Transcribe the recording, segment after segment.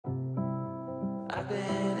I've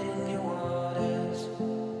been in your waters,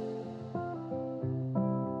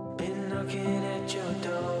 been knocking at your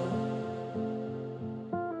door.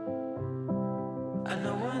 I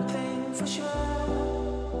know one thing for sure,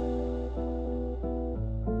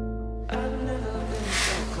 I've never been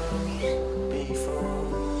so close before.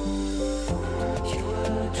 You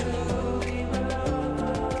were truly my love,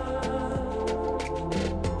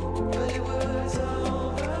 but it was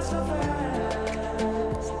over so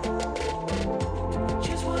fast.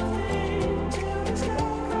 Just one thing to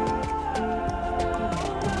discover,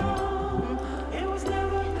 it was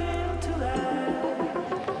never built to last.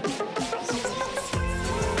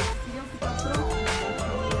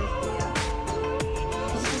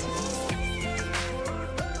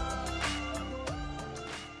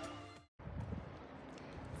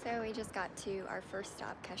 So we just got to our first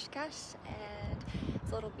stop, Cascais, and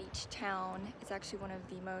it's a little beach town. It's actually one of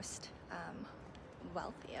the most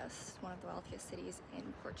one of the wealthiest cities in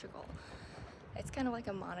Portugal. It's kind of like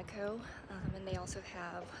a Monaco, and they also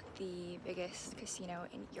have the biggest casino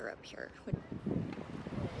in Europe here.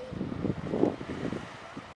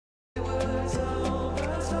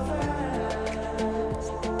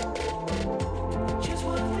 Just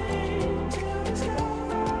one thing to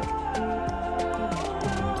discover,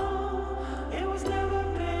 it was never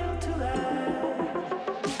built to last.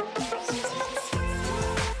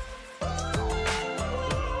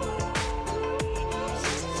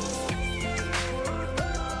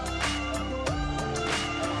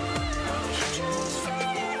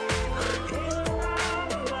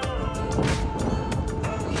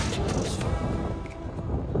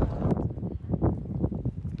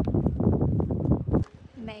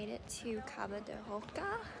 Made it to Cabo de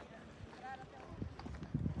Roca.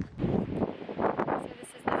 So this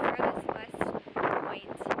is the furthest west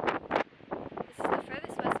point. This is the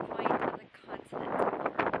furthest west point of the continent of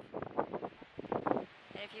Europe.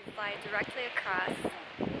 And if you fly directly across,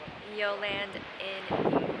 you'll land in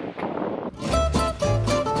New York.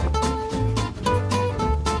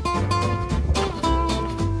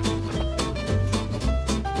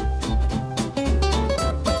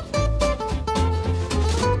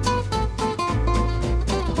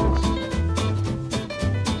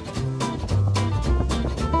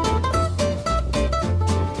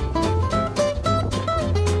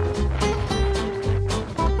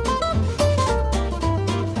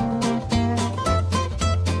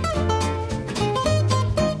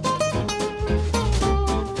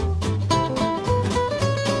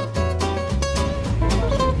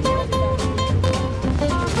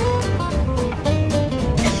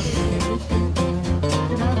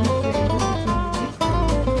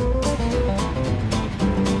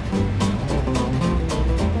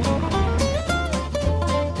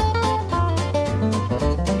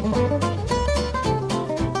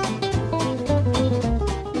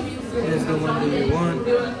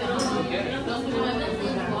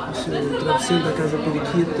 Travesseiro da Casa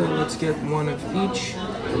Periquita, let's get one of each.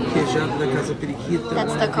 Queijado da Casa Periquita, That's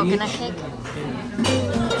one the of coconut each. cake.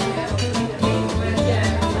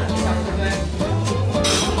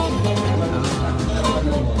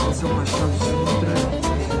 Esse é o pastel de Sintra.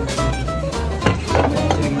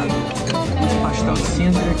 O pastel de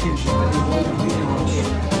Sintra é aqueles maravilhosos.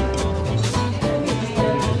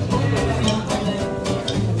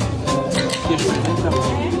 Queijo presente, tá bom.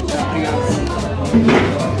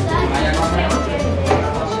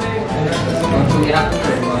 Obrigado.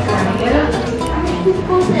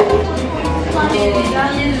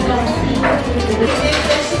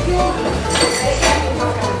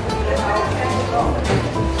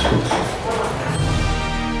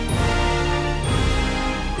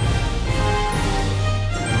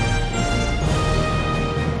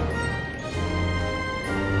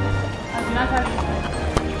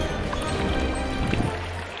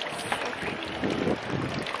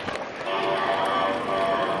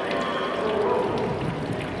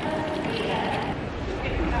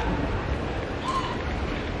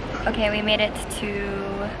 Okay, we made it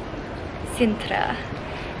to Sintra.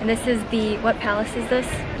 And this is the, what palace is this?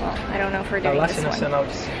 Well, I don't know if we're doing this one.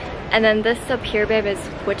 And then this up here, babe, is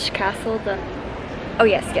which castle? The, oh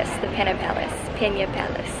yes, the Pena Palace. Pena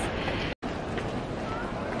Palace.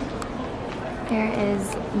 There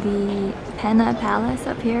is the Pena Palace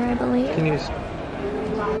up here, I believe. Can you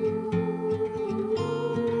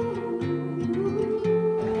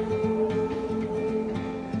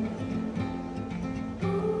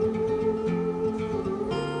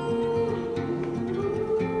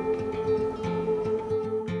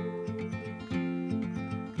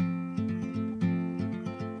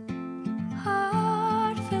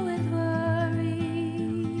Heart filled with worries,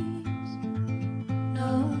 no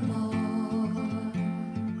more.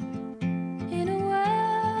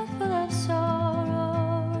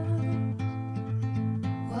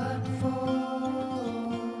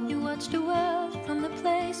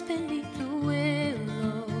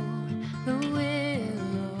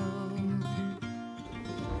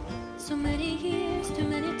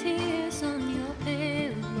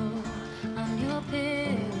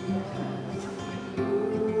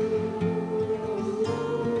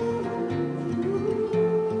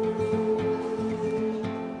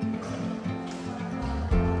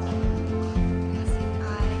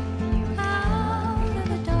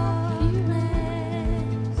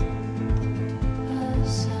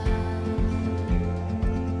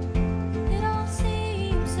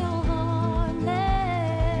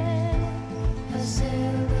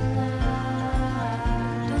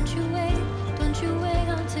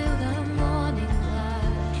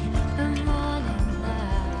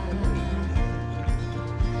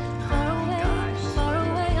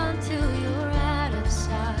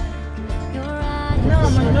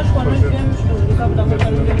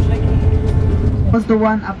 Was the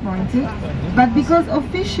one appointed, but because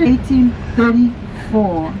officially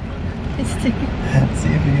 1834.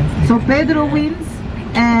 So Pedro wins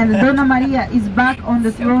and Dona Maria is back on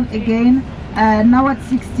the throne again. Now at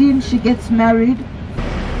 16 she gets married.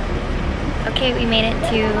 Okay, we made it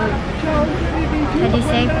to, how do you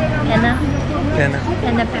say,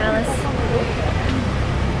 Pena Palace.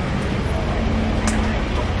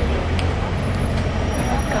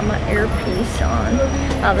 Got my earpiece on.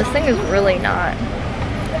 Wow, this thing is really not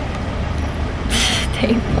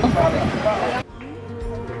stable.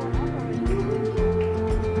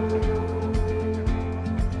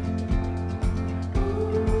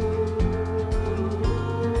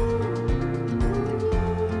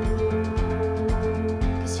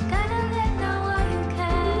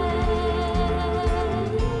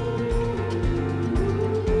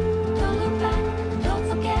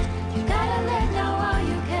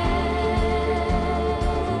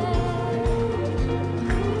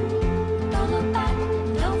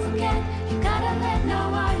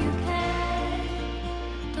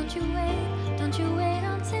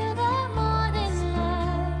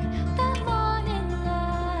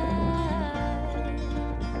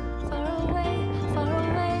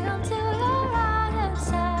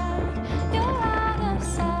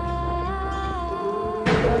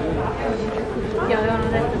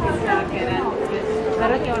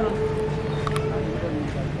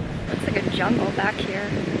 Looks like a jungle back here.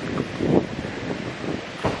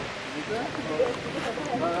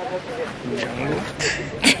 Jungle?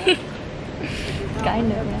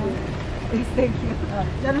 Kind of, yeah. Thank you.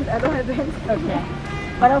 I don't have hands. Okay.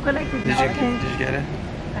 But I'll collect it. Did you get it?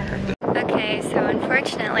 Okay, so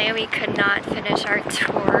unfortunately we could not finish our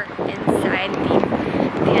tour inside the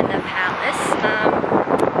Pena Palace.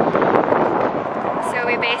 So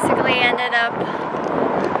we basically ended up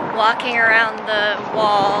walking around the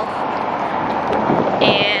wall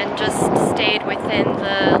and just stayed within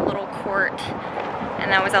the little court,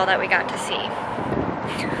 and that was all that we got to see.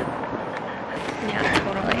 Yeah,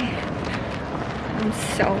 totally. I'm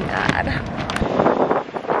so mad.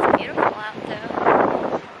 It's beautiful out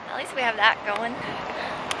though. At least we have that going.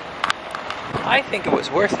 I think it was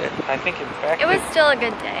worth it. I think in fact It was still a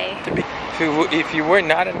good day. if you were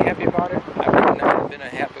not unhappy about it, I would not have been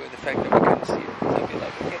unhappy with the fact that we couldn't see it. Because I'd be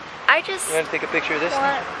like, okay, I just you want to take a picture of this?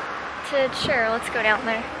 sure, let's go down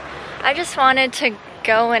there. I just wanted to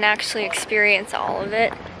go and actually experience all of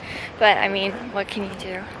it. But I mean, what can you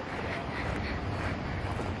do?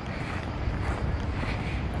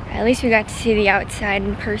 At least we got to see the outside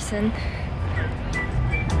in person.